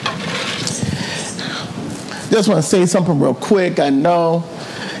Just want to say something real quick. I know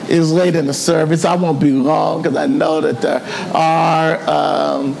it's late in the service. I won't be long because I know that there are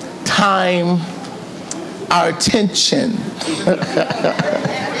our attention.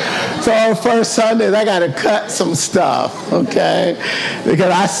 So first Sundays, I got to cut some stuff, okay?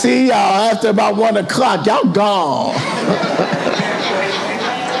 Because I see y'all after about 1 o'clock, y'all gone.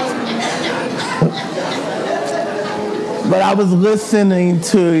 But I was listening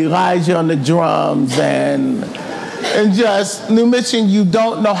to Elijah on the drums and just, New Mission, you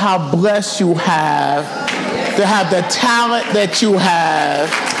don't know how blessed you have to have the talent that you have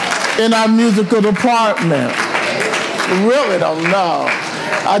in our musical department. Really don't know.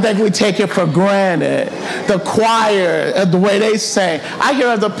 I think we take it for granted. The choir, the way they sing. I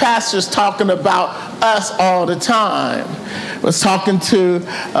hear the pastors talking about us all the time. I was talking to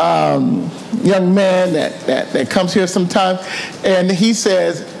young man that comes here sometimes, and he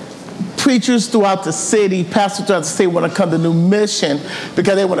says, preachers throughout the city, pastors throughout the city want to come to New Mission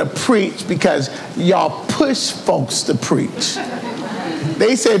because they want to preach because y'all push folks to preach.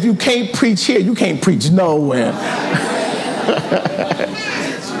 They say if you can't preach here, you can't preach nowhere.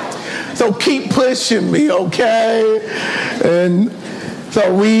 So keep pushing me, okay? And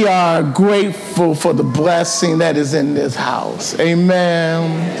so we are grateful for the blessing that is in this house.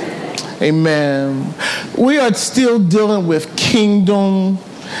 Amen. Amen. We are still dealing with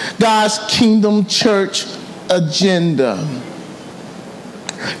God's kingdom church agenda.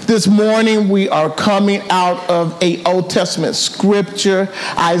 This morning we are coming out of an Old Testament scripture,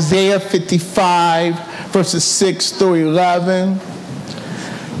 Isaiah 55, verses 6 through 11.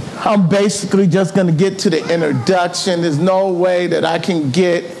 I'm basically just going to get to the introduction. There's no way that I can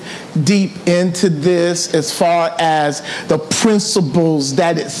get deep into this as far as the principles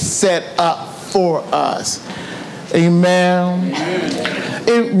that it set up for us. Amen.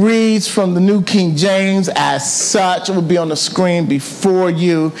 It reads from the New King James as such. It will be on the screen before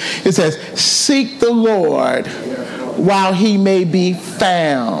you. It says, seek the Lord while he may be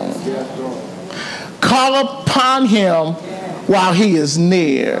found. Call upon him while he is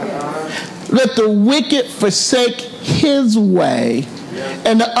near. Let the wicked forsake his way,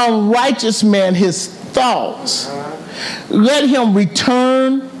 and the unrighteous man his thoughts. Let him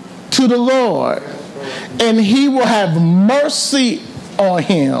return to the Lord, and he will have mercy on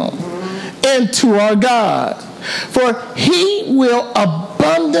him, and to our God. For he will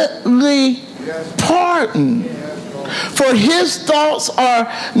abundantly pardon. For his thoughts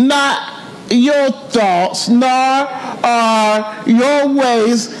are not your thoughts, nor are your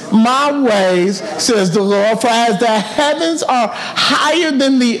ways my ways, says the Lord. For as the heavens are higher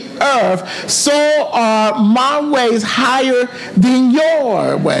than the earth, so are my ways higher than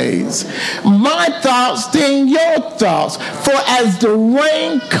your ways, my thoughts than your thoughts. For as the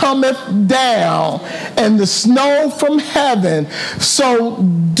rain cometh down and the snow from heaven, so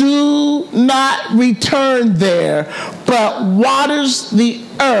do not return there, but waters the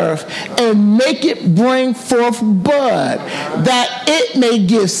earth and make it bring forth bud, that it may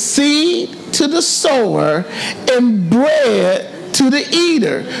give seed to the sower and bread to the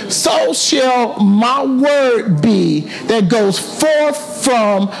eater. So shall my word be that goes forth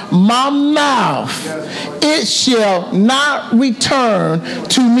from my mouth. It shall not return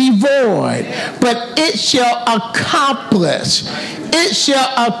to me void, but it shall accomplish. It shall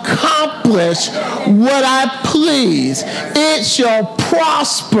accomplish what I please. It shall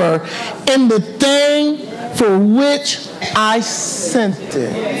prosper in the thing for which I sent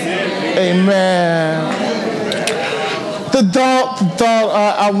it. Amen. The thought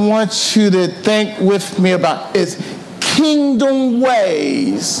I want you to think with me about is kingdom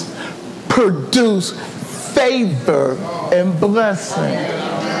ways produce favor and blessing.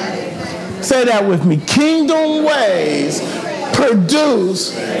 Say that with me. Kingdom ways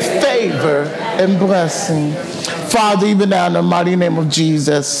produce favor and blessing. Father, even now in the mighty name of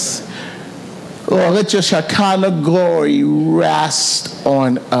Jesus, Lord, let your Shekinah glory rest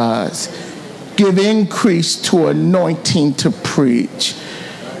on us. Give increase to anointing to preach.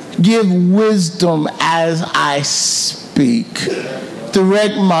 Give wisdom as I speak.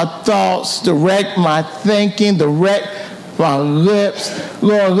 Direct my thoughts, direct my thinking, direct my lips.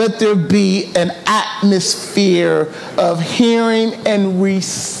 Lord, let there be an atmosphere of hearing and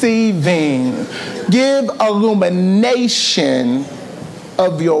receiving. Give illumination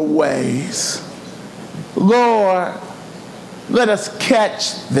of your ways. Lord, let us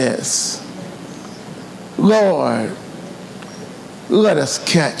catch this. Lord, let us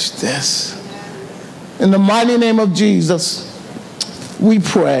catch this. In the mighty name of Jesus, we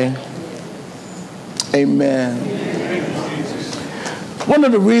pray. Amen. One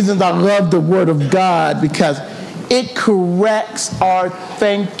of the reasons I love the Word of God because it corrects our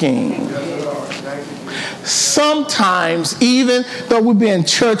thinking. Sometimes, even though we've been in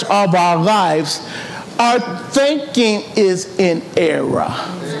church all of our lives, our thinking is in error.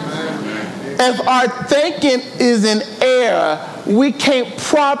 If our thinking is in error, we can't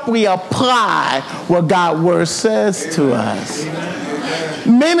properly apply what God's Word says to us.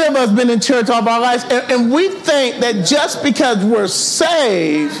 Many of us have been in church all of our lives, and we think that just because we're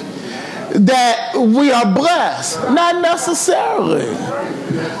saved, that we are blessed. Not necessarily.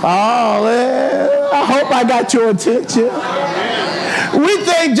 Oh, I hope I got your attention. We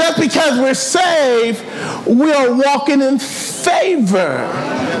think just because we're saved, we are walking in favor.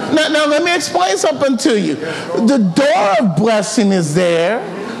 Now let me explain something to you. The door of blessing is there.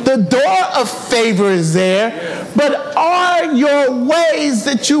 The door of favor is there. But are your ways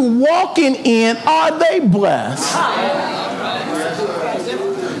that you're walking in, are they blessed?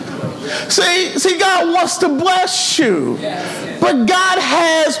 See, God wants to bless you. But God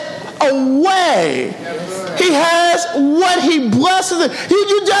has a way. He has what he blesses.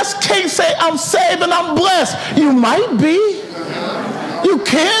 You just can't say, I'm saved and I'm blessed. You might be. You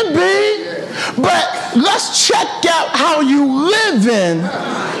can be. But let's check out how you live in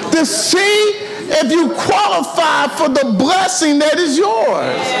to see if you qualify for the blessing that is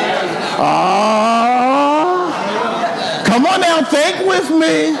yours. Come on now, think with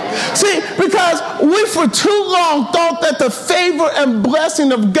me. See, because we for too long thought that the favor and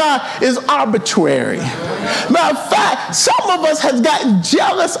blessing of God is arbitrary. Matter of fact, some of us has gotten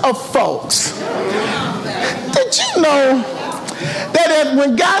jealous of folks. Did you know that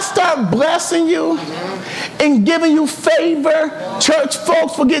when God starts blessing you and giving you favor, church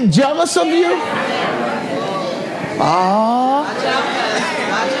folks will get jealous of you?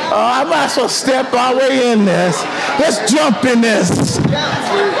 I might as well step our way in this. Let's jump in this.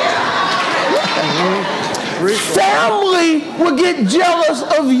 Family will get jealous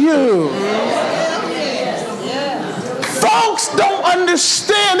of you. Folks don't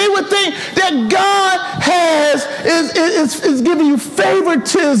understand. They would think that God is giving you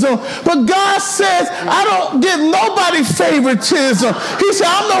favoritism. But God says, I don't give nobody favoritism. He said,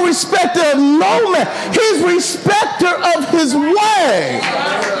 I'm no respecter of no man. He's respecter of his way.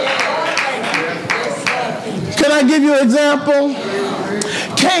 Can I give you an example?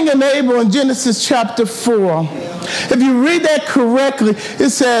 Cain and Abel in Genesis chapter 4. If you read that correctly, it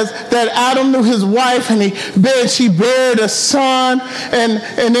says that Adam knew his wife and she bare a son, and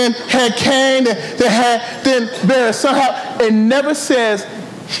then had Cain that then bare a son. It never says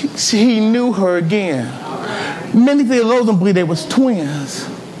he knew her again. Many theologians believe they was twins.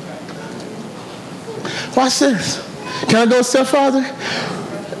 Watch this. Can I go a step farther?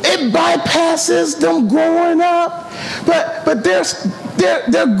 It bypasses them growing up, but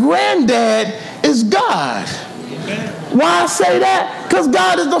their granddad is God. Why I say that? Because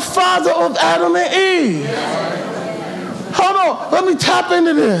God is the father of Adam and Eve. Hold on, let me tap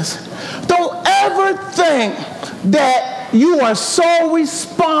into this. Don't ever think that you are so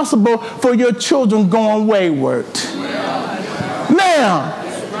responsible for your children going wayward. Now,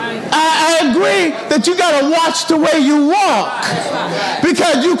 I agree that you got to watch the way you walk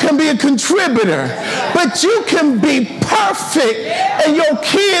because you can be a contributor, but you can be perfect and your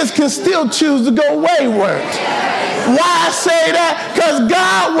kids can still choose to go wayward. Why I say that? Because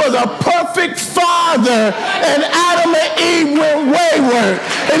God was a perfect father and Adam and Eve went wayward.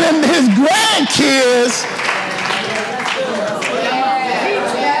 And then his grandkids,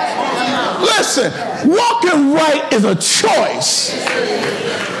 listen, walking right is a choice.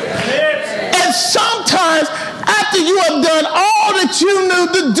 And sometimes after you have done all that you knew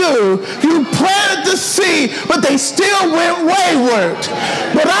to do, you planted the seed, but they still went wayward.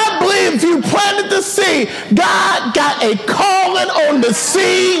 But I believe if you planted the seed, God got a calling on the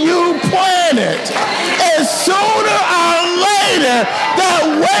seed you planted. And sooner or later, that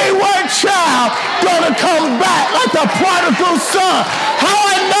wayward child gonna come back like the prodigal son. How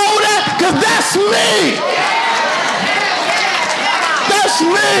I know that? Because that's me. That's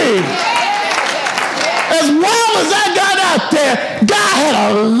me. As well as I got out there, God had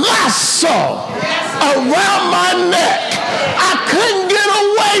a lasso around my neck. I couldn't get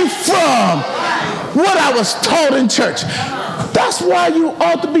away from what I was taught in church. That's why you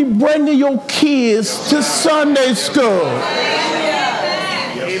ought to be bringing your kids to Sunday school.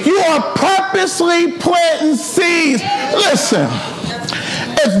 You are purposely planting seeds. Listen,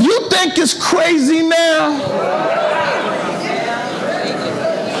 if you think it's crazy now,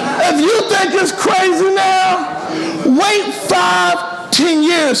 if you think it's crazy now, wait 5-10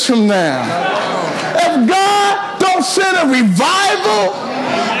 years from now. If God don't don't send a revival,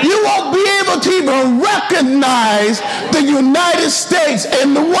 you won't be able to even recognize the United States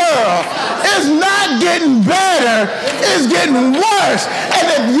in the world. It's not getting better, it's getting worse. And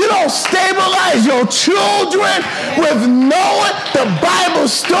if you don't stabilize your children with knowing the Bible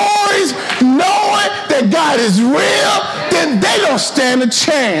stories, knowing that God is real, then they don't stand a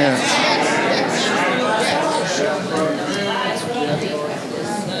chance.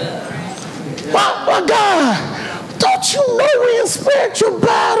 Well, God, don't you know we're in spiritual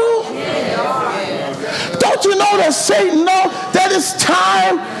battle? Don't you know that Satan knows that his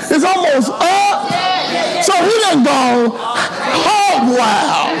time is almost up? So he done gone hog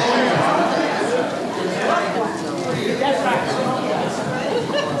wild.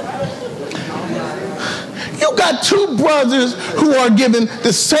 You got two brothers who are given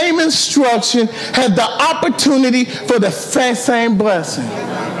the same instruction, have the opportunity for the same blessing.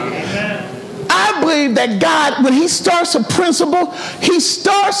 I believe that God, when he starts a principle, he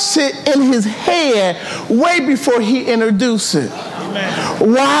starts it in his head way before he introduces it.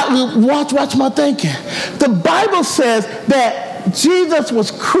 Why? Watch my thinking. The Bible says that Jesus was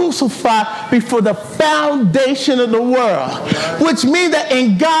crucified before the foundation of the world, which means that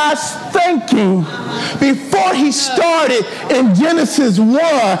in God's thinking, before he started in Genesis 1,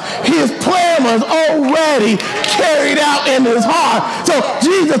 his plan was already carried out in his heart. So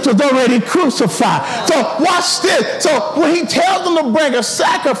Jesus was already crucified. So watch this. So when he tells them to bring a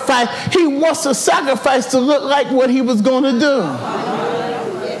sacrifice, he wants the sacrifice to look like what he was going to do.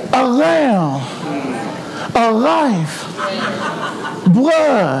 A lamb, a life,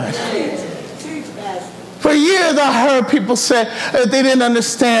 blood. For years I heard people say that they didn't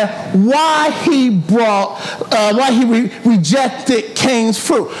understand why he rejected Cain's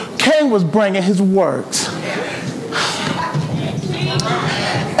fruit. Cain was bringing his works.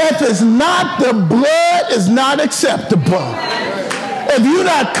 If it's not the blood, it's not acceptable. If you're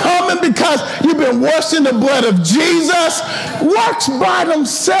not coming because you've been washed in the blood of Jesus, works by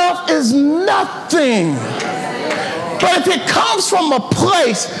themselves is nothing. But if it comes from a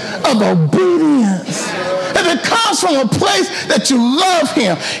place of obedience, if it comes from a place that you love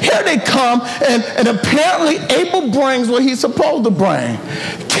him, here they come, and apparently Abel brings what he's supposed to bring.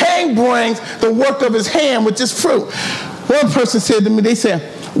 Cain brings the work of his hand, which is fruit. One person said to me, they said,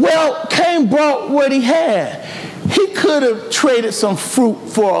 well, Cain brought what he had. He could have traded some fruit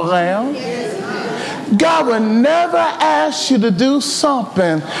for a lamb. God will never ask you to do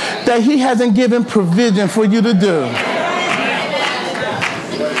something that he hasn't given provision for you to do.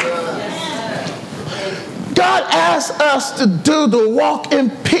 God asks us to walk in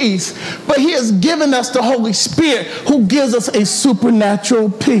peace, but he has given us the Holy Spirit who gives us a supernatural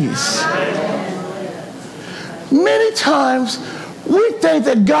peace. Many times we think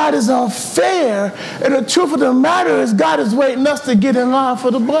that God is unfair, and the truth of the matter is God is waiting us to get in line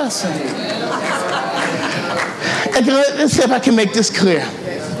for the blessing. And let's see if I can make this clear.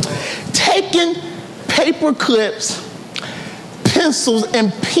 Taking paper clips, pencils,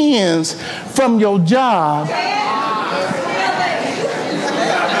 and pens from your job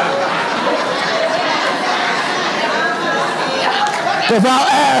without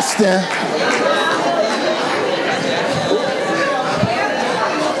asking,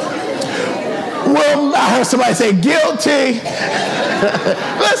 well, I heard somebody say guilty.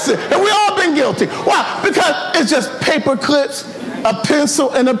 Listen, and we all been guilty. Why? Because it's just paper clips, a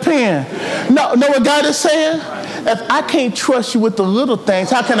pencil, and a pen. No, know what God is saying? If I can't trust you with the little things,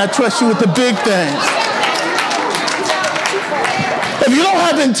 how can I trust you with the big things? If you don't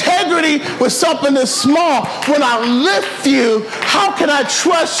have integrity with something that's small, when I lift you, how can I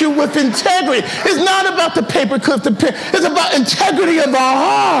trust you with integrity? It's not about the paper clip, the pen. It's about integrity of our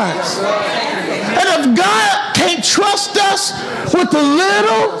hearts. And if God can't trust us with the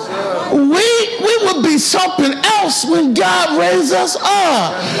little, we would be something else when God raised us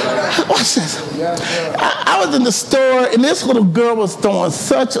up. What's this? I was in the store, and this little girl was throwing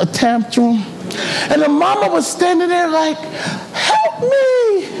such a tantrum. And the mama was standing there like, help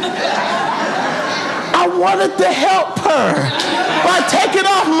me. I wanted to help her by taking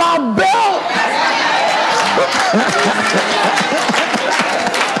off my belt.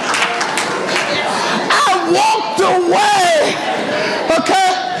 I walked away.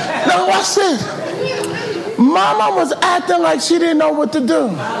 Okay? Now watch this. Mama was acting like she didn't know what to do.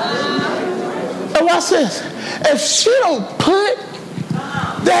 And watch this. If she don't put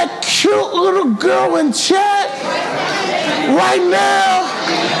that cute little girl in check right now,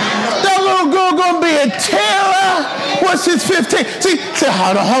 that little girl gonna be a terror when she's 15. See,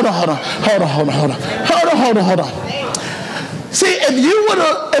 hold on. See,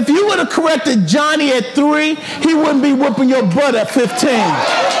 if you would have corrected Johnny at 3, he wouldn't be whooping your butt at 15.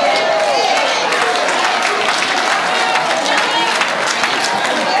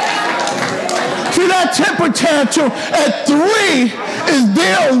 See, that temper tantrum at 3 is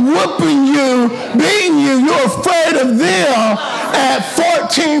them whooping you, beating you. You're afraid of them at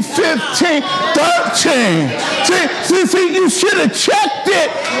 14, 15, 13. See, you should have checked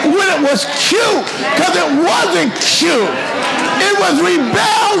it when it was cute, because it wasn't cute. It was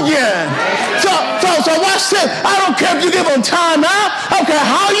rebellion. So watch this. I don't care if you give them time out. I don't care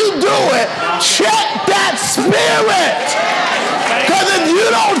how you do it. Check that spirit. Because if you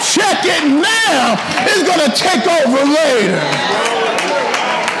don't check it now, it's going to take over later.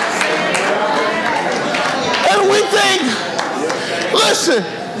 And we think, listen,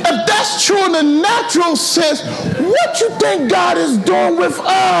 if that's true in the natural sense, what you think God is doing with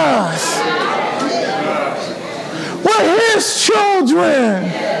us? We're his children.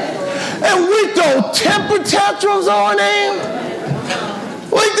 And we throw temper tantrums on him.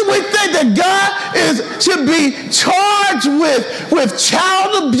 We think that God should be charged with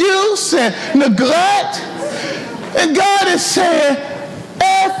child abuse and neglect. And God is saying,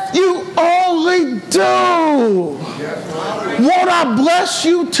 if you only do, won't I bless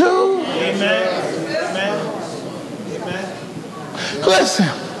you too? Amen. Listen.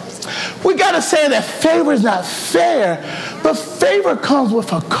 We got to say that favor is not fair, but favor comes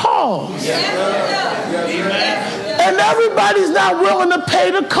with a cause. And everybody's not willing to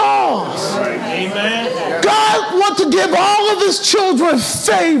pay the cost. God wants to give all of his children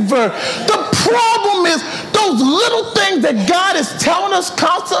favor. The problem is those little things that God is telling us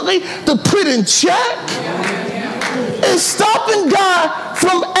constantly to put in check is stopping God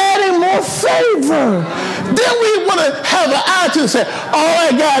from adding more favor. Then we want to have an attitude and say, all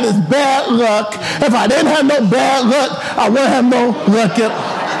I got is bad luck. If I didn't have no bad luck, I wouldn't have no luck at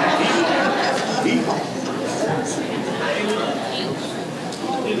all.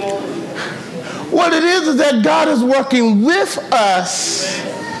 What it is that God is working with us.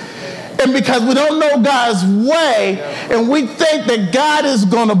 And because we don't know God's way, and we think that God is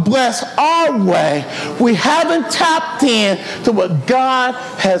going to bless our way, we haven't tapped in to what God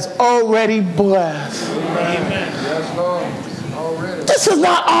has already blessed. Amen. This is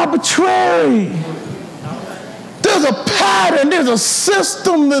not arbitrary. There's a pattern, there's a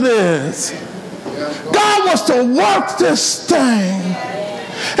system to this. God wants to work this thing.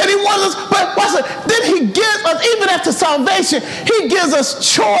 And he wants us, but watch it, then he gives us, even after salvation, he gives us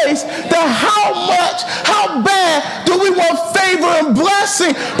choice that how bad do we want favor and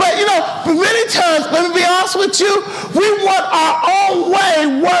blessing. But many times, let me be honest with you, we want our own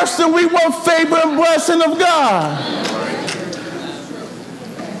way worse than we want favor and blessing of God.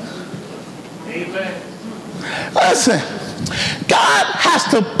 Amen. Listen, God has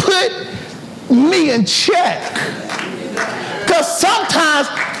to put me in check. Because sometimes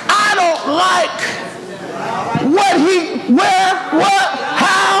I don't like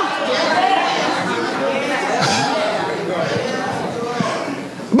how.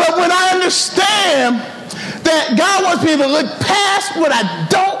 But when I understand that God wants me to look past what I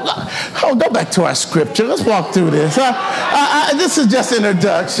don't like. Oh, go back to our scripture. Let's walk through this. This is just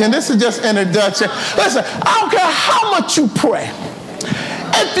introduction. Listen, I don't care how much you pray.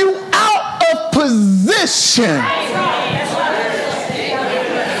 If you out of position,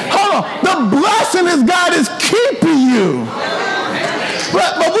 the blessing is God is keeping you.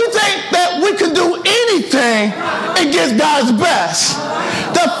 But we think that we can do anything against God's best.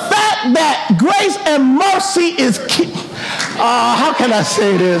 The fact that grace and mercy is how can I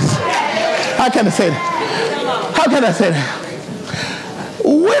say this? How can I say that?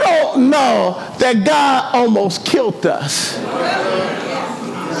 We don't know that God almost killed us.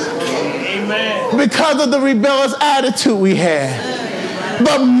 Amen. Because of the rebellious attitude we had.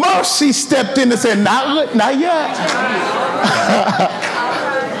 But mercy stepped in and said, not yet.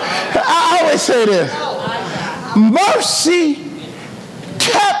 I always say this. Mercy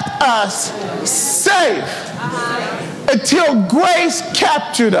kept us safe until grace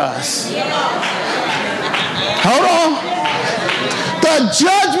captured us. Hold on. The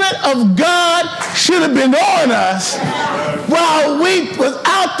judgment of God should have been on us while we was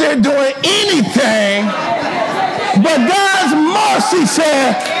out there doing anything. But God's mercy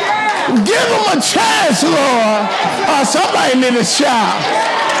said, give them a chance, Lord. Somebody need a shout.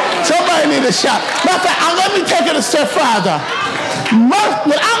 Matter of fact, let me take it a step further.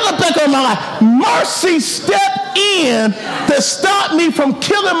 When I look back on my life, mercy stepped in to stop me from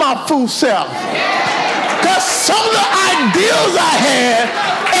killing my fool self. Because some of the ideals I had,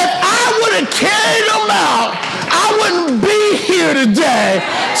 if I would have carried them out, I wouldn't be here today.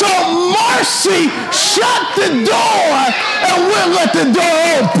 So mercy shut the door and we'll let the door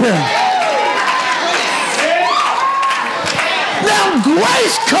open. Now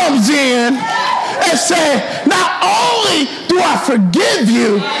grace comes in and says, not only do I forgive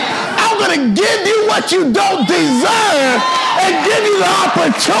you, I'm going to give you what you don't deserve and give you the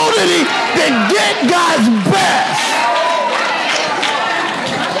opportunity to get God's best.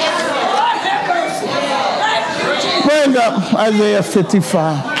 Bring up Isaiah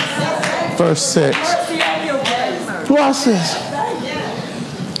 55, verse 6. Watch this.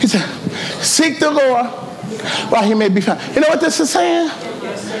 He said, seek the Lord while he may be found. You know what this is saying?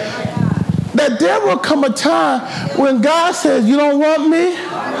 That there will come a time when God says, you don't want me,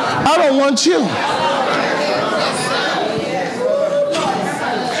 I don't want you.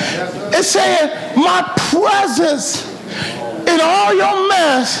 It's saying, my presence in all your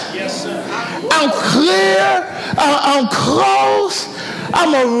mess, I'm clear, I'm close,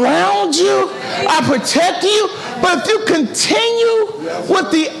 I'm around you, I protect you. But if you continue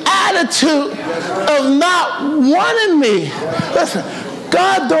with the attitude of not wanting me, listen,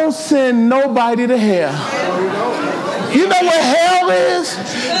 God don't send nobody to hell. You know what hell is?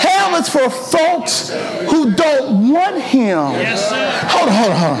 Hell is for folks who don't want him. Hold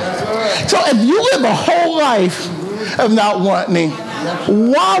on. So if you live a whole life of not wanting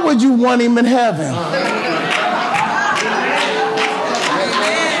him, why would you want him in heaven?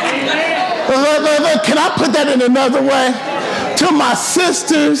 Can I put that in another way? To my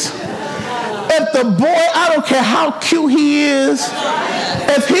sisters, if the boy, I don't care how cute he is,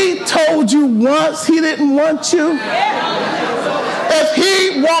 if he told you once he didn't want you, if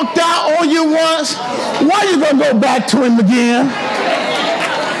he walked out on you once, why are you going to go back to him again?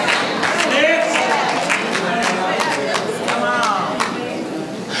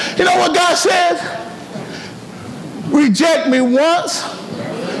 You know what God said? Reject me once,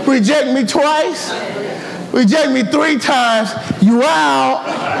 reject me twice, reject me 3 times, you out.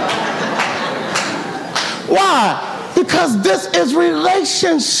 Why? Because this is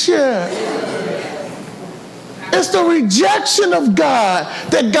relationship. It's the rejection of God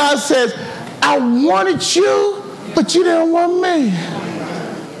that God says, I wanted you, but you didn't want me.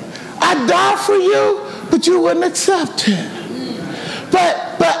 I died for you, but you wouldn't accept it. But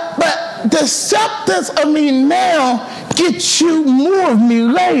the acceptance of me now gets you more of me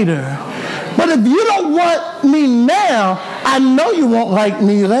later. But if you don't want me now, I know you won't like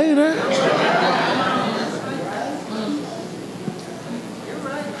me later.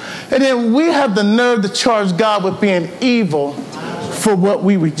 And then we have the nerve to charge God with being evil for what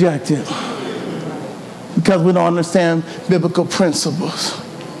we rejected because we don't understand biblical principles.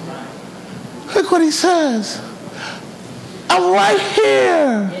 Look what he says. I'm right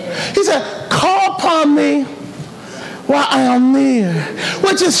here. He said, call upon me while I am near.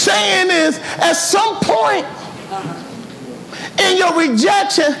 What you're saying is, at some point in your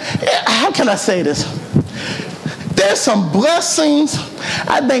rejection, how can I say this? There's some blessings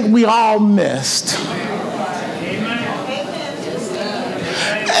I think we all missed.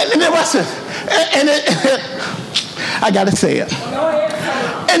 And then what's it? I got to say it.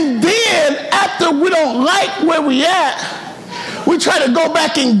 And then after we don't like where we at, we try to go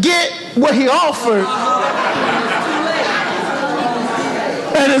back and get what he offered.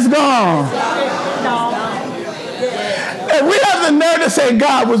 And it's gone. And we have the nerve to say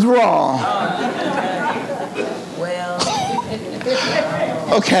God was wrong.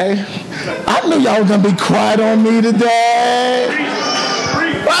 Okay. I knew y'all were going to be quiet on me today.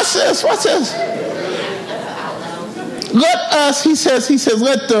 Watch this. Let us, he says,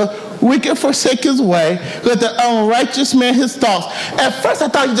 let the wicked forsake his way. Let the unrighteous man his thoughts. At first I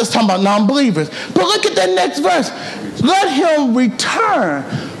thought you were just talking about non-believers. But look at that next verse. Let him return.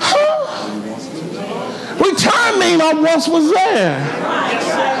 Huh? Return means I once was there.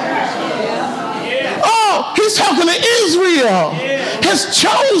 Oh, he's talking to Israel. His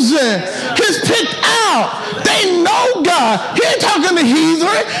chosen. His picked out. They know God. He ain't talking to heathen.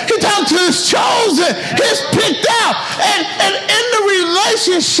 He's talking to his chosen. His picked out. And in the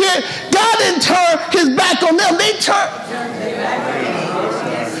relationship, God didn't turn his back on them. They turned.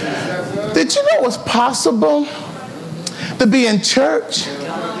 Did you know it's possible to be in church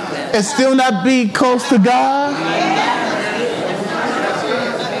and still not be close to God?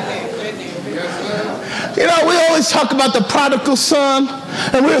 You know, we always talk about the prodigal son,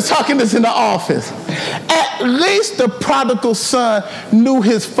 and we were talking this in the office. At least the prodigal son knew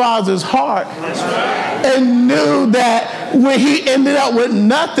his father's heart and knew that when he ended up with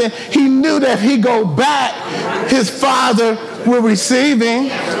nothing, he knew that if he go back, his father will receive him.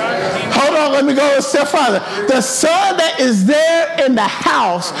 Hold on. let me go a step further. The son that is there in the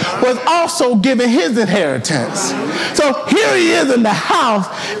house was also given his inheritance. So here he is in the house,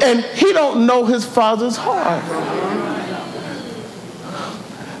 and he don't know his father's heart.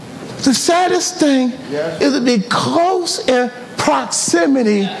 The saddest thing is to be close in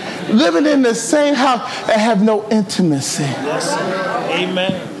proximity, living in the same house, and have no intimacy.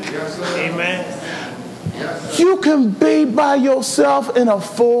 Amen. Amen. You can be by yourself in a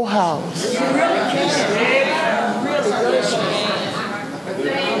full house.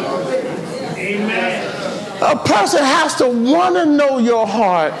 Amen. A person has to want to know your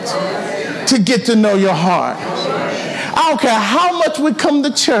heart to get to know your heart. I don't care how much we come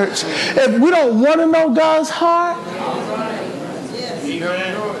to church. If we don't want to know God's heart,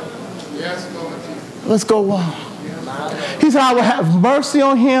 let's go on. He said, I will have mercy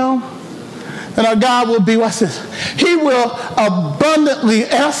on him, and our God will be, what's this? He will abundantly,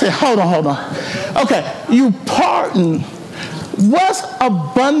 and I said, hold on. Okay, you pardon. What's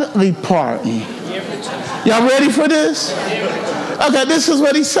abundantly pardon? Y'all ready for this? Okay, this is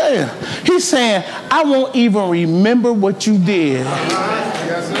what he's saying. He's saying, I won't even remember what you did.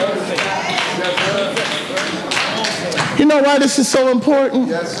 You know why this is so important?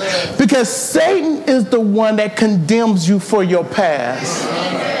 Because Satan is the one that condemns you for your past.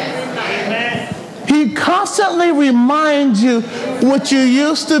 He constantly reminds you what you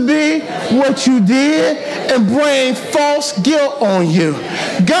used to be, what you did, and bring false guilt on you.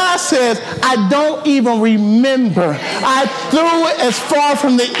 God says, I don't even remember. I threw it as far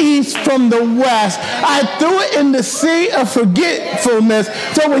from the east from the west. I threw it in the sea of forgetfulness.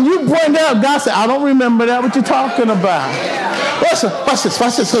 So when you bring that up, God said, I don't remember that. What you talking about? Listen, watch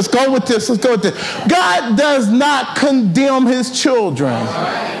this. Let's go with this. God does not condemn his children.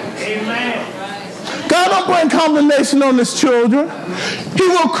 Amen. God don't bring condemnation on his children. He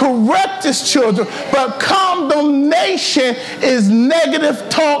will correct his children. But condemnation is negative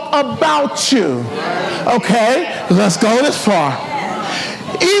talk about you. Okay, let's go this far.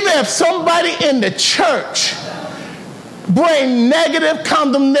 Even if somebody in the church bring negative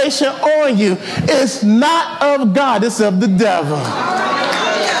condemnation on you, it's not of God, it's of the devil.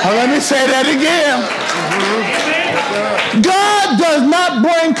 Now, let me say that again. God does not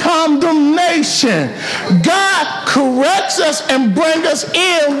bring condemnation. God corrects us and brings us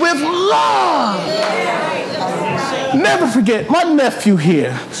in with love. Never forget, my nephew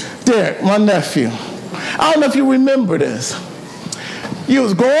here, Derek, my nephew. I don't know if you remember this. You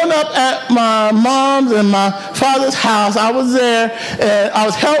was growing up at my mom's and my father's house. I was there, and I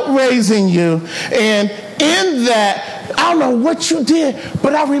was help raising you. And in that, I don't know what you did,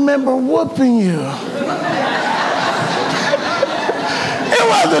 but I remember whooping you. It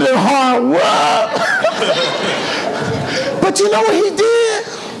wasn't a hard whoop. But you know what he did?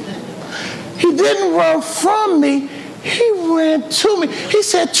 He didn't run from me. He ran to me. He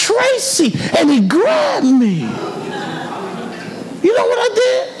said, Tracy, and he grabbed me. You know what I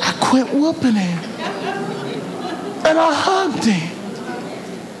did? I quit whooping him. And I hugged him.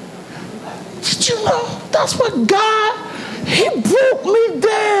 Did you know? That's what God, he broke me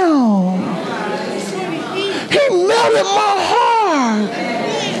down. He melted my heart.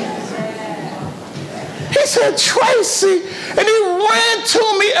 He said, Tracy, and he ran to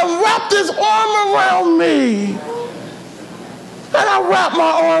me and wrapped his arm around me. And I wrapped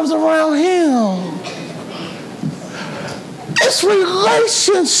my arms around him. It's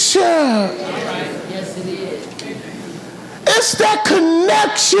relationship. Yes, it is. It's that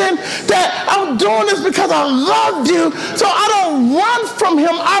connection that I'm doing this because I love you. So I don't run from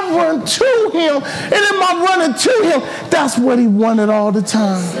him. I run to him. And in my running to him, that's what he wanted all the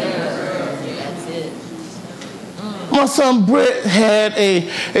time. That's it. My son Britt had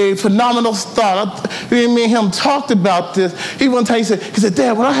a phenomenal thought. Me and him talked about this. He one time he said,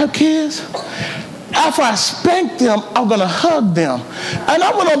 Dad, when I have kids, after I spank them, I'm going to hug them. And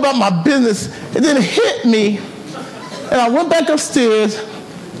I went on about my business. And then it hit me. And I went back upstairs.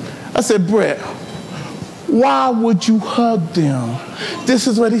 I said, Brett, why would you hug them? This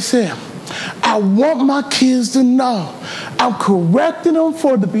is what he said. I want my kids to know I'm correcting them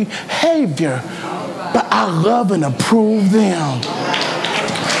for the behavior, but I love and approve them.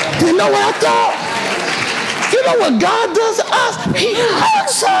 You know what I thought? You know what God does to us? He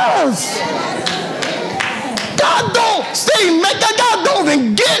hugs us. God don't stay mad. God don't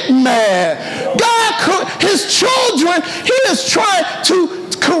even get mad. God, his children, he is trying to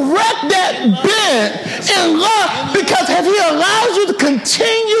correct that bent in love, because if he allows you to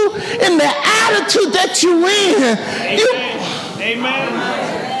continue in the attitude that you're in,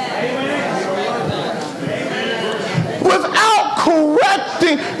 without correction,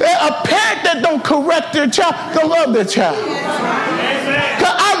 correcting, a parent that don't correct their child don't love their child.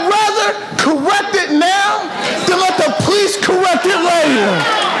 Because I'd rather correct it now than let the police correct it later.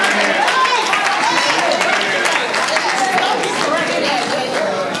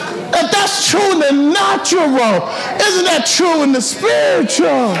 If that's true in the natural, isn't that true in the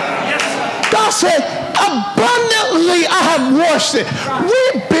spiritual? God said, abundantly I have washed it.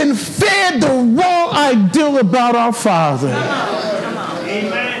 We've been fed the wrong ideal about our Father.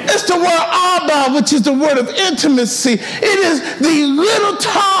 It's the word Abba, which is the word of intimacy. It is the little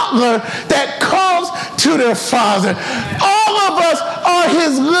toddler that comes to their father. All of us are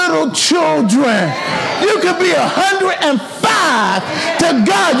his little children. You could be 105. To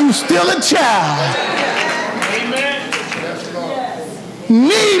God, you still a child.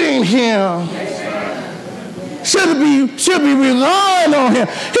 Needing him. Should be relying on him.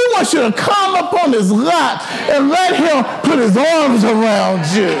 He wants you to come up on his lap and let him put his arms around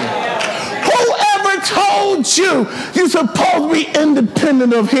you. Whoever told you you're supposed to be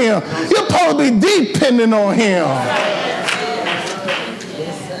independent of him? You're supposed to be dependent on him.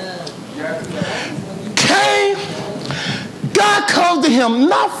 Cain, God comes to him,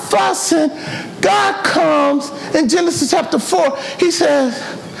 not fussing. God comes in Genesis chapter 4. He says,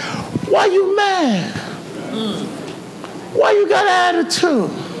 why you mad? Why you got an attitude?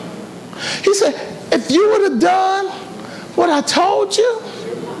 He said, if you would have done what I told you,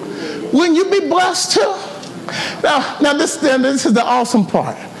 wouldn't you be blessed too? Now this is the awesome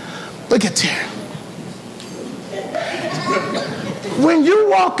part. Look at there. When you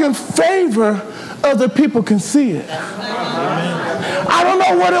walk in favor, other people can see it. I don't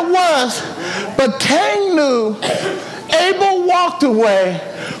know what it was, but Cain knew Abel walked away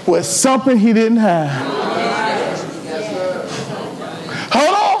with something he didn't have.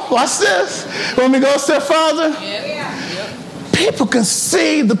 Hold on, watch this. When we go a step farther, people can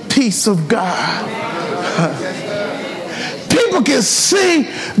see the peace of God. People can see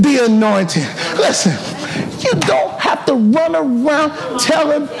the anointing. Listen, you don't have to run around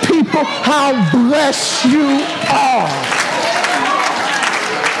telling people how blessed you are.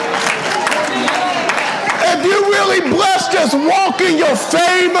 If you're really blessed, just walk in your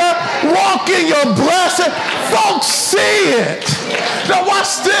favor, walk in your blessing. Folks see it. Now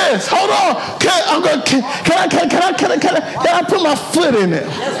watch this. Hold on. Can I put my foot in it?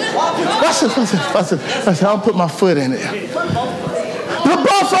 Watch this. I'll put my foot in it. Put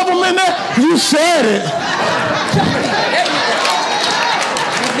both of them in there. You said it.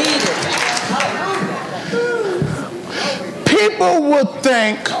 People would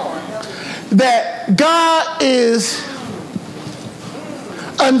think that God is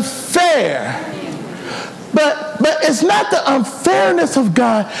unfair. But it's not the unfairness of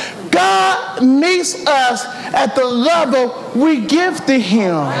God. God meets us at the level we give to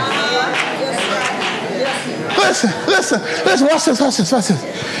him. Listen, watch this.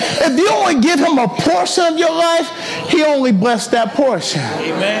 If you only give him a portion of your life, he only blessed that portion.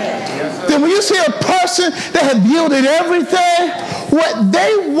 Amen. Then when you see a person that has yielded everything, what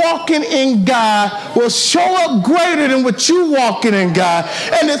they walking in God will show up greater than what you walking in God.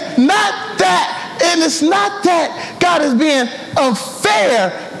 And it's not that God is being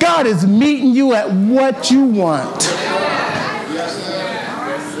unfair. God is meeting you at what you want.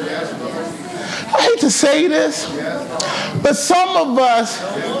 I hate to say this, but some of us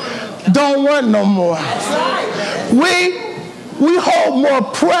don't want no more. We hold more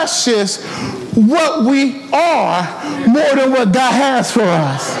precious what we are more than what God has for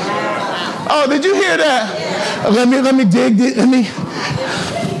us. Oh, did you hear that? Let me dig it.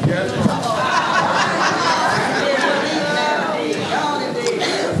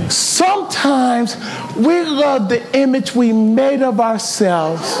 Sometimes we love the image we made of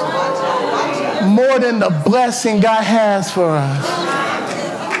ourselves more than the blessing God has for us.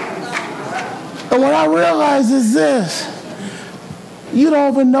 And what I realize is this: you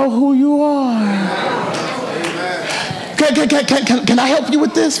don't even know who you are. Can I help you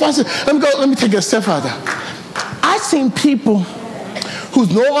with this? Let me take it a step further. I've seen people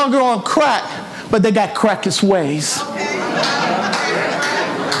who's no longer on crack, but they got crackish ways.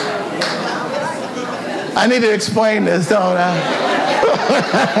 I need to explain this, don't I?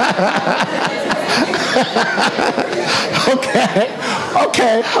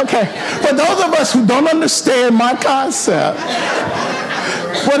 Okay. For those of us who don't understand my concept,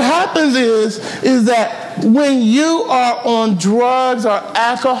 what happens is that when you are on drugs or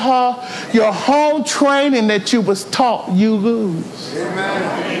alcohol, your home training that you was taught, you lose.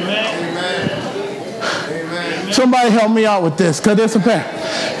 Amen. Somebody help me out with this, because there's some parents.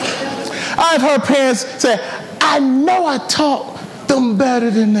 I've heard parents say, I know I taught them better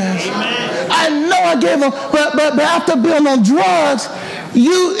than this. I know I gave them, but after being on drugs,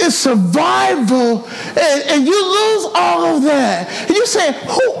 it's survival, and you lose all of that. And you say,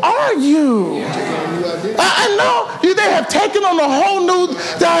 who are you? I know they have taken on a whole new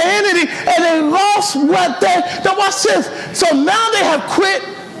identity, and they lost what they. Now watch this. So now they have quit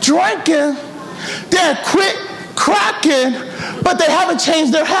drinking, they have quit cracking, but they haven't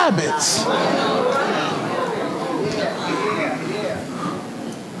changed their habits.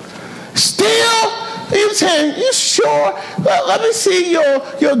 Still, you saying, you sure? Let me see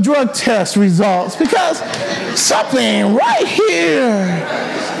your drug test results, because something ain't right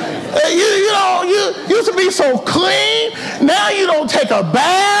here. You used to be so clean. Now you don't take a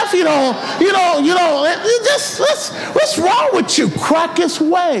bath. You don't. What's wrong with you? Crackish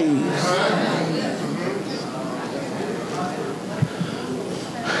ways.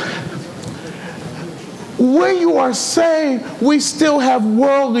 When you are saved, we still have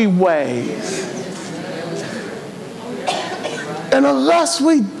worldly ways. And unless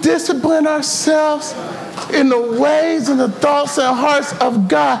we discipline ourselves in the ways and the thoughts and hearts of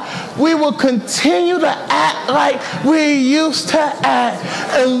God, we will continue to act like we used to act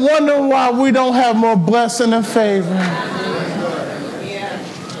and wonder why we don't have more blessing and favor.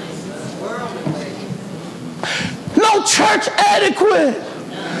 No church adequate.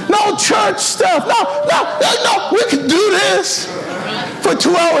 No church stuff. No. We can do this for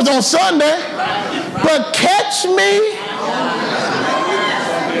 2 hours on Sunday. But catch me.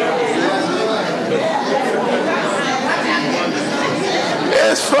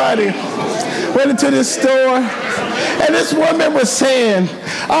 It's funny. Went into this store, and this woman was saying,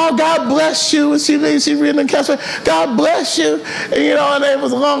 "Oh, God bless you." And she reading the casket, "God bless you." And it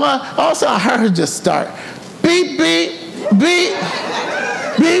was a long line. Also, I heard her just start, beep, beep, beep,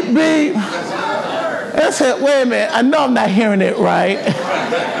 beep, beep. And I said, wait a minute, I know I'm not hearing it right.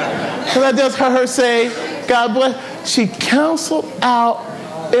 Because I just heard her say, "God bless." She canceled out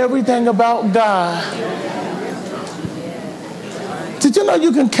everything about God. Did you know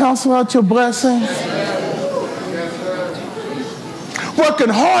you can cancel out your blessings? Working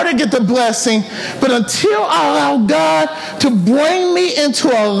hard to get the blessing, but until I allow God to bring me into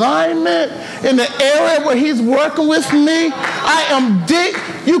alignment in the area where He's working with me,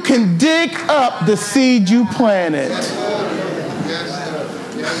 you can dig up the seed you planted.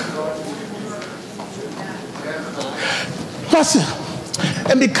 Listen,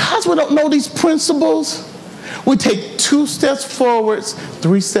 and because we don't know these principles, we take 2 steps forwards,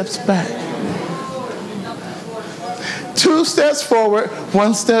 3 steps back. 2 steps forward,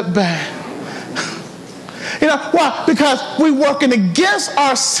 1 step back. Why? Because we're working against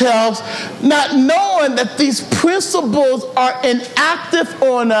ourselves, not knowing that these principles are inactive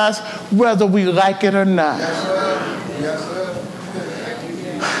on us, whether we like it or not. Yes, sir.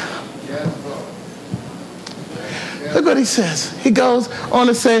 Look what he says. He goes on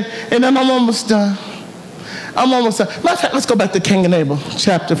to say, and then I'm almost done. Matter of fact, let's go back to Cain and Abel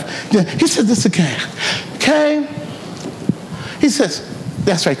chapter. He says this again. Cain, he says,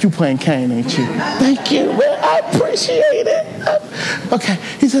 that's right, you playing Cain, ain't you? Thank you. Well, I appreciate it. Okay,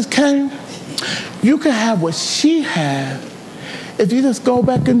 he says, Cain, you can have what she had if you just go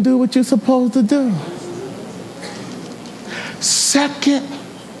back and do what you're supposed to do. Second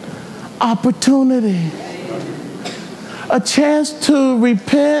opportunity. A chance to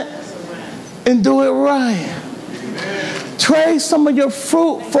repent and do it right. Trade some of your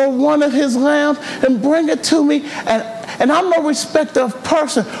fruit for one of his lambs and bring it to me. And I'm no respecter of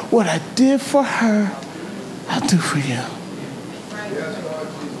person. What I did for her, I'll do for you.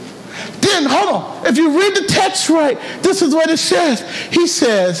 Then, hold on. If you read the text right, this is what it says. He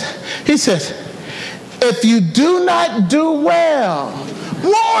says, if you do not do well,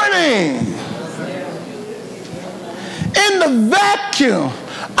 warning. In the vacuum,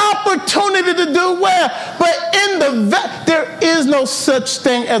 opportunity to do well. But there is no such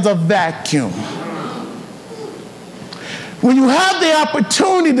thing as a vacuum. When you have the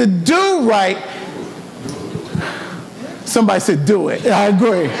opportunity to do right, somebody said do it. I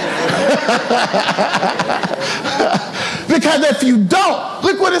agree. Because if you don't,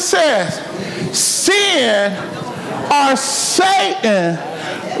 look what it says. Sin or Satan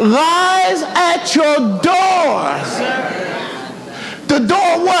lies at your door. The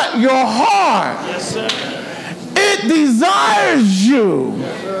door what? Your heart. Yes, sir. It desires you.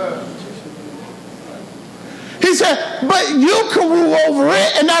 He said, but you can rule over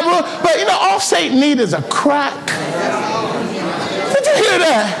it and not rule. But all Satan needs is a crack. Did you hear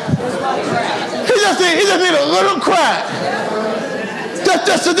that? He just need a little crack.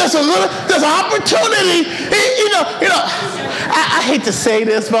 Just a little, there's an opportunity. I hate to say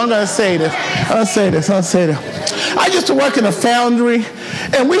this, but I'm going to say this. I used to work in a foundry,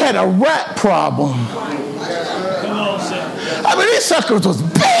 and we had a rat problem. Come on, sir. I mean, these suckers was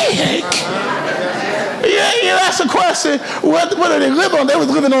big. Yeah, you ask the question, what do they live on? They was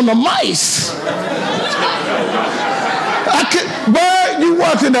living on the mice. Bird, you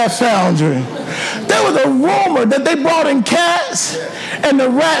worked in that foundry. There was a rumor that they brought in cats, and the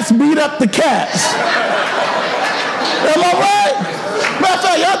rats beat up the cats. Am I right? Matter of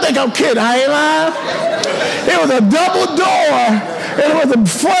fact, y'all think I'm kidding. I ain't lying. It was a double door, and it was a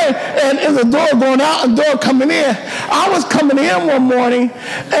frame, and it was a door going out and a door coming in. I was coming in one morning,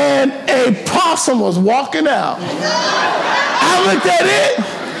 and a possum was walking out. I looked at it.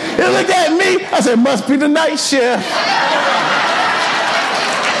 It looked at me. I said, must be the night shift.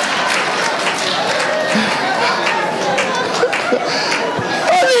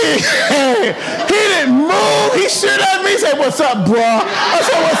 He didn't move. He shot at me. He said, what's up, bro? I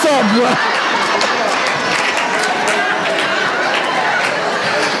said, what's up, bro?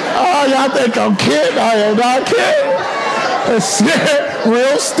 Oh, y'all think I'm kidding? I am not kidding. It's a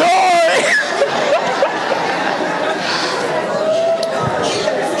real story.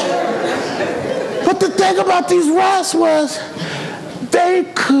 But the thing about these rats was they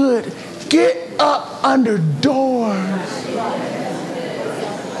could get up under doors.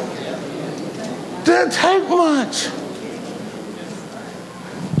 Didn't take much.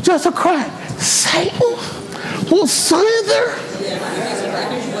 Just a crack. Satan will slither.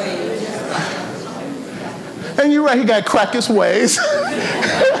 And you're right, he got to crack his ways.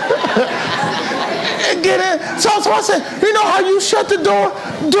 And get in. So I said, you know how you shut the door?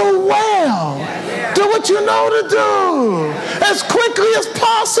 Do well. Do what you know to do. As quickly as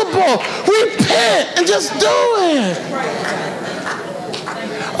possible. Repent and just do it.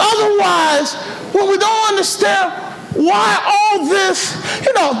 Otherwise, when we don't understand why all this,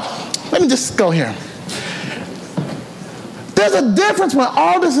 let me just go here. There's a difference when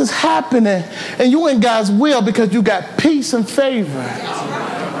all this is happening and you in God's will because you got peace and favor.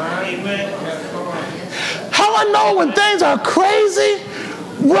 Amen. How I know when things are crazy,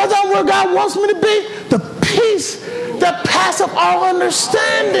 whether I'm where God wants me to be, the peace that passes all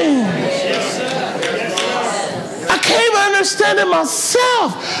understanding. I can't even understand it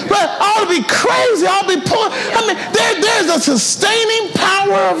myself, but I'll be crazy. I'll be pulling. There's a sustaining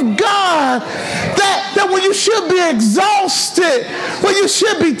power of God that when you should be exhausted, when you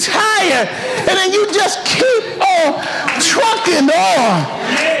should be tired, and then you just keep on trucking on.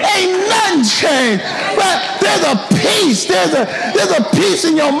 Ain't nothing changed. But there's a peace. There's a peace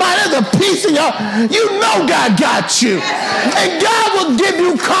in your mind. There's a peace in you know God got you. And God will give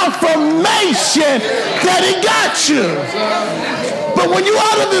you confirmation that he got you. But when you're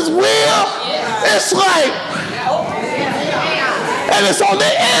out of his will, it's like, and it's on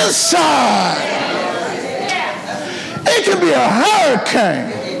the inside. It can be a hurricane.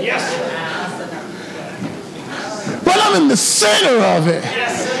 But I'm in the center of it.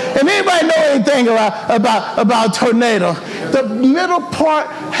 And anybody know anything about tornado? The middle part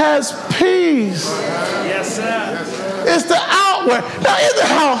has peace. Yes, sir. It's the outward. Now, isn't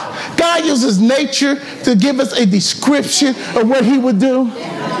how God uses nature to give us a description of what he would do?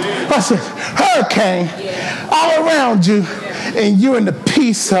 I said, hurricane all around you, and you're in the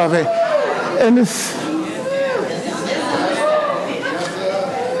peace of it. And it's...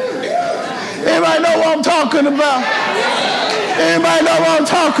 Anybody know what I'm talking about? Anybody know what I'm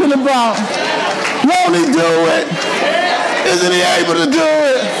talking about? Won't he do it? Isn't he able to do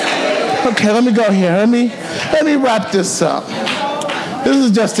it? Okay, let me go here. Let me wrap this up. This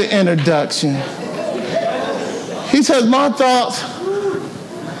is just an introduction. He says, my thoughts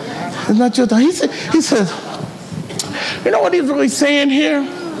is not your thoughts. He says, you know what he's really saying here?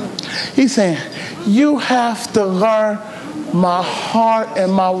 He's saying, you have to learn my heart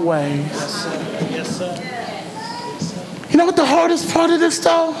and my ways. Yes, sir. You know what the hardest part of this,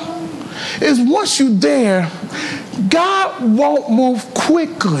 though? Is once you're there, God won't move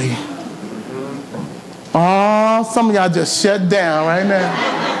quickly. Oh, some of y'all just shut down right now.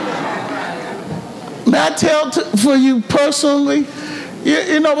 May I tell for you personally,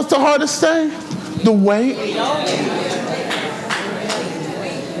 you know what's the hardest thing? The wait.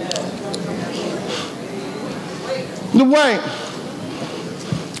 The wait.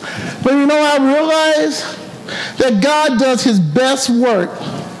 But you know, I realize that God does his best work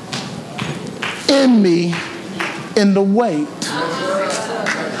in me in the wait.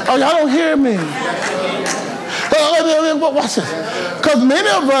 Oh, y'all don't hear me. Watch this. Because many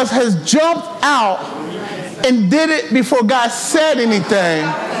of us has jumped out and did it before God said anything.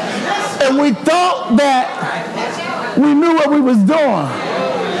 And we thought that We knew what we was doing.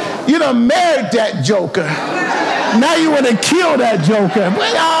 You done married that joker. Now you want to kill that joker.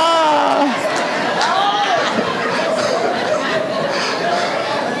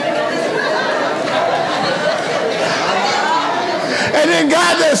 And then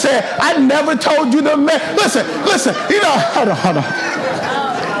God just said, I never told you to marry. Listen, hold on.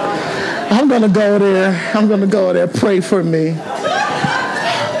 I'm going to go there. Pray for me.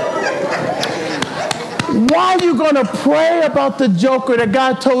 Why are you going to pray about the joker that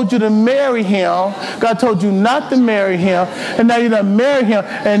God told you to marry him? God told you not to marry him, and now you done marry him,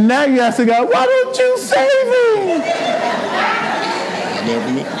 and now you ask God, why don't you save him?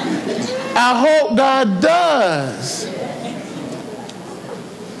 I hope God does.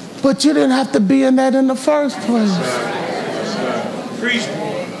 But you didn't have to be in that in the first place. Preach.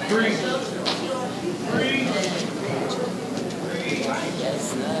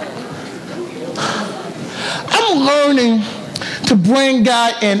 I'm learning to bring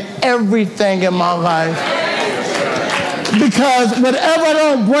God in everything in my life. Because whatever I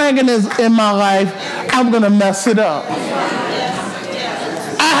don't bring in my life, I'm going to mess it up.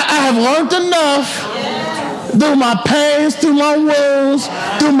 I have learned enough through my pains, through my wounds,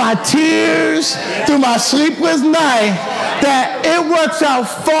 through my tears, through my sleepless night, that it works out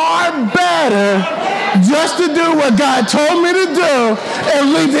far better just to do what God told me to do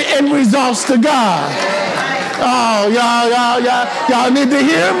and leave the end results to God. Oh, y'all need to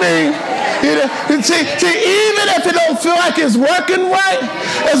hear me. See, even if it don't feel like it's working right,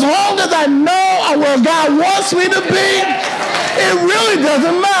 as long as I know where God wants me to be, it really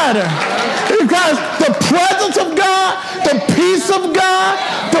doesn't matter. Because the presence of God, the peace of God,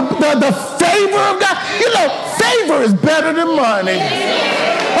 the favor of God, favor is better than money.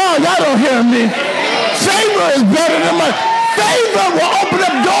 Oh, y'all don't hear me. Favor is better than money. Favor will open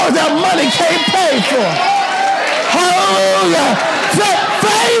up doors that money can't pay for. Hallelujah.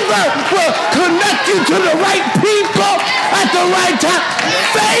 Favor will connect you to the right people at the right time.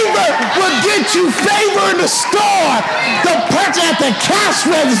 Favor will get you favor in the store. The person at the cash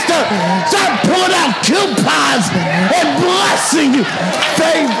register start pulling out coupons and blessing you.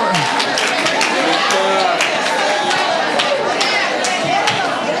 Favor.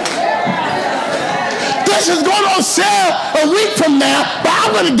 This is going on sale a week from now, but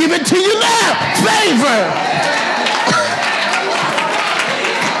I'm going to give it to you now. Favor.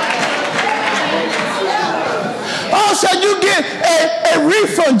 Also, you get a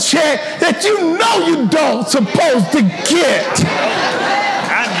refund check that you know you don't supposed to get.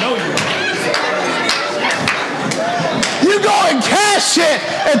 I know you. You go and cash it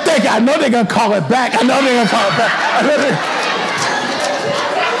and think, I know they're going to call it back. Go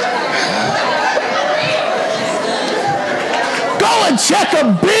and check a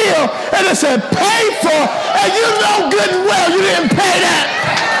bill and it said pay for, and you know good and well you didn't pay that.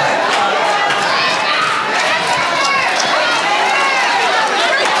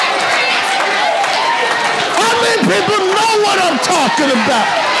 People know what I'm talking about.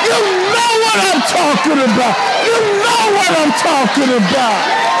 You know what I'm talking about. You know what I'm talking about.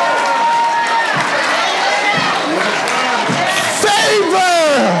 Favor.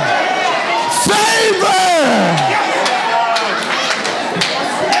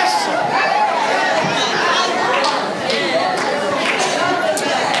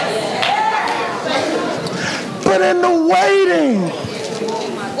 But in the waiting,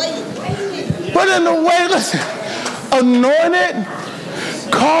 listen. Anointed,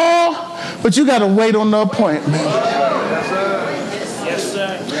 call, but you got to wait on the appointment. Yes,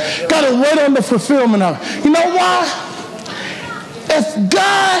 sir. Got to wait on the fulfillment of it. You know why? If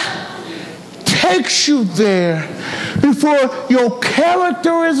God takes you there before your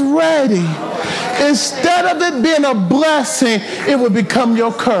character is ready, instead of it being a blessing, it will become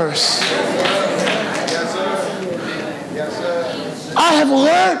your curse. I have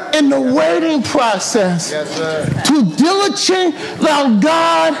learned in the waiting process to diligently allow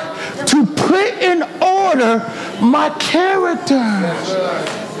God to put in order my character.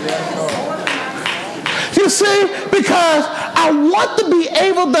 You see, because I want to be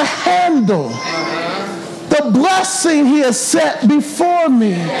able to handle the blessing he has set before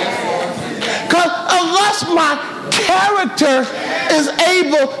me. Because unless my character is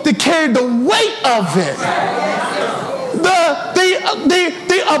able to carry the weight of it,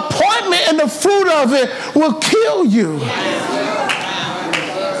 the appointment and the fruit of it will kill you.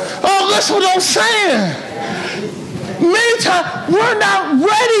 Oh, that's what I'm saying. Many times we're not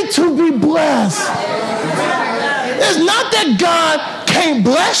ready to be blessed. It's not that God can't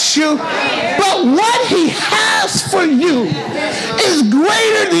bless you, but what he has for you is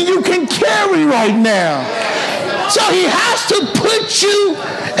greater than you can carry right now. So he has to put you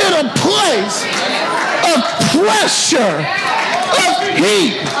in a place of pressure, of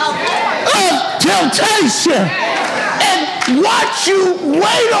heat, of temptation, and watch you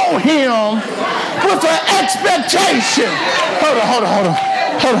wait on him with an expectation. Hold on.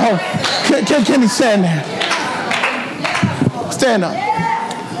 Can he stand there? Stand up.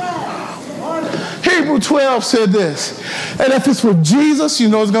 Hebrew 12 said this, and if it's with Jesus, you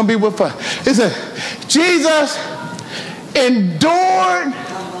know it's going to be with us. It said, Jesus endured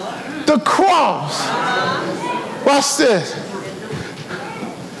the cross. Watch this.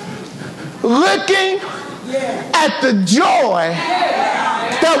 Looking at the joy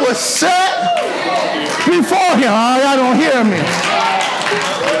that was set before him. Oh, y'all don't hear me.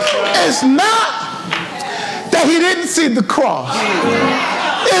 It's not that he didn't see the cross.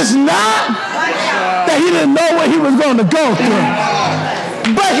 It's not that he didn't know what he was going to go through.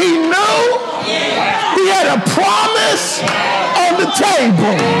 But he knew he had a promise on the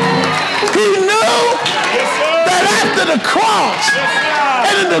table. He knew that after the cross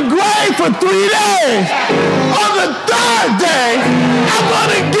and in the grave for 3 days, on the third day, I'm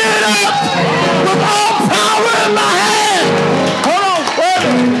going to get up with all power in my hand. Hold on, wait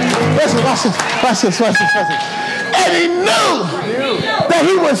a minute. Watch this. And he knew that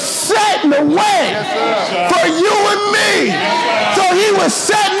he was setting the way for you and me. So he was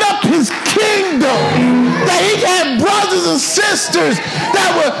setting up his kingdom. That he had brothers and sisters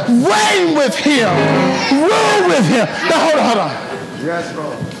that would reign with him, rule with him. Now hold on. Yes,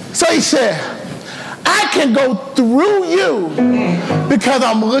 Lord. So he said, I can go through you because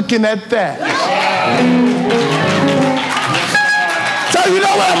I'm looking at that. So you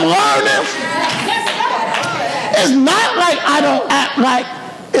know what I'm learning? It's not like I don't act like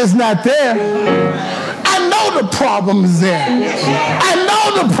it's not there. I know the problem is there. I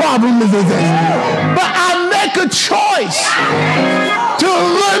know the problem is there. But I make a choice to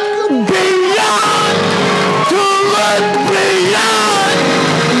look beyond,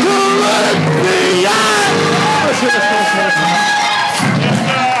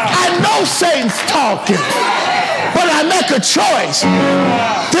 I know Satan's talking, but I make a choice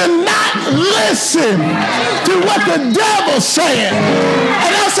to not listen to what the devil's saying.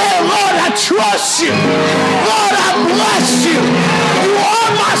 And I say, Lord, I trust you. Lord, I bless you. You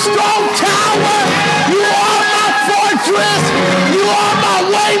are my strong tower. You are my fortress. You are my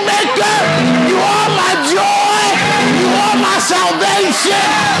way maker. You are my joy. You are my salvation.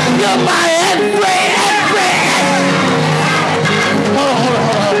 You're my everything. Hold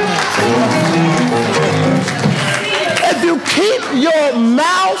on. If you keep your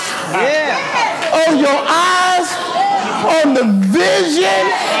mouth on your eyes on the vision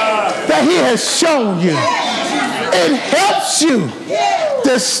that he has shown you, it helps you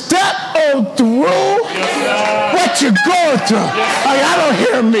to step on through what you're going through. I don't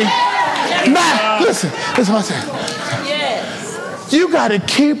hear me. Now, listen, this is what I'm saying. You got to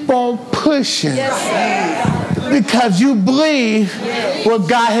keep on pushing because you believe what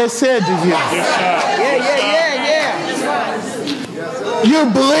God has said to you. You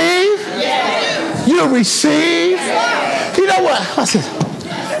believe, you receive. You know what? I said,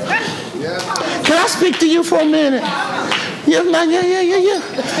 can I speak to you for a minute? Yeah.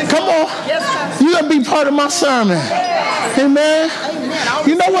 Come on. You're going to be part of my sermon. Amen.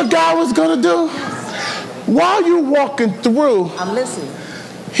 You know what God was going to do? While you're walking through, I'm listening.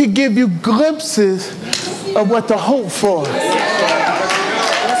 He give you glimpses of what to hope for.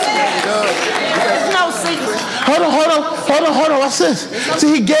 Hold on. What's this?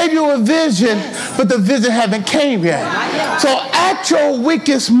 See, he gave you a vision, but the vision haven't came yet. So at your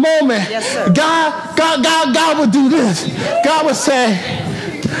weakest moment, God would do this. God would say,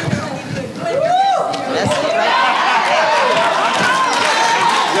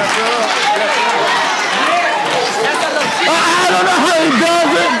 I don't know how he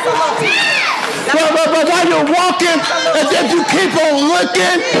does it. But while you're walking, if you keep on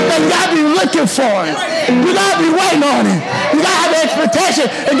looking, then you got to be looking for it. You got to be waiting on it. You got to have the expectation,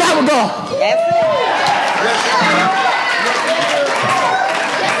 and God will go.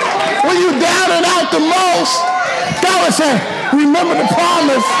 When you down and out the most, God will say, remember the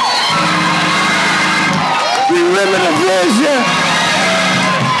promise. Remember the vision.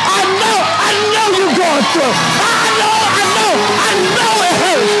 I know you're going through. I know it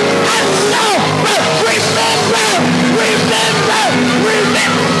hurts. I know, but remember.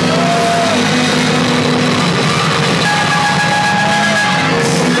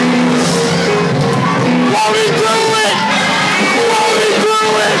 Won't he do it?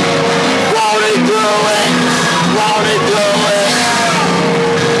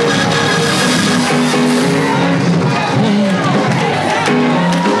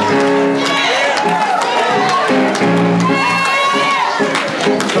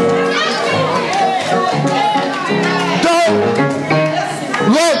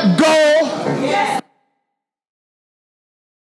 go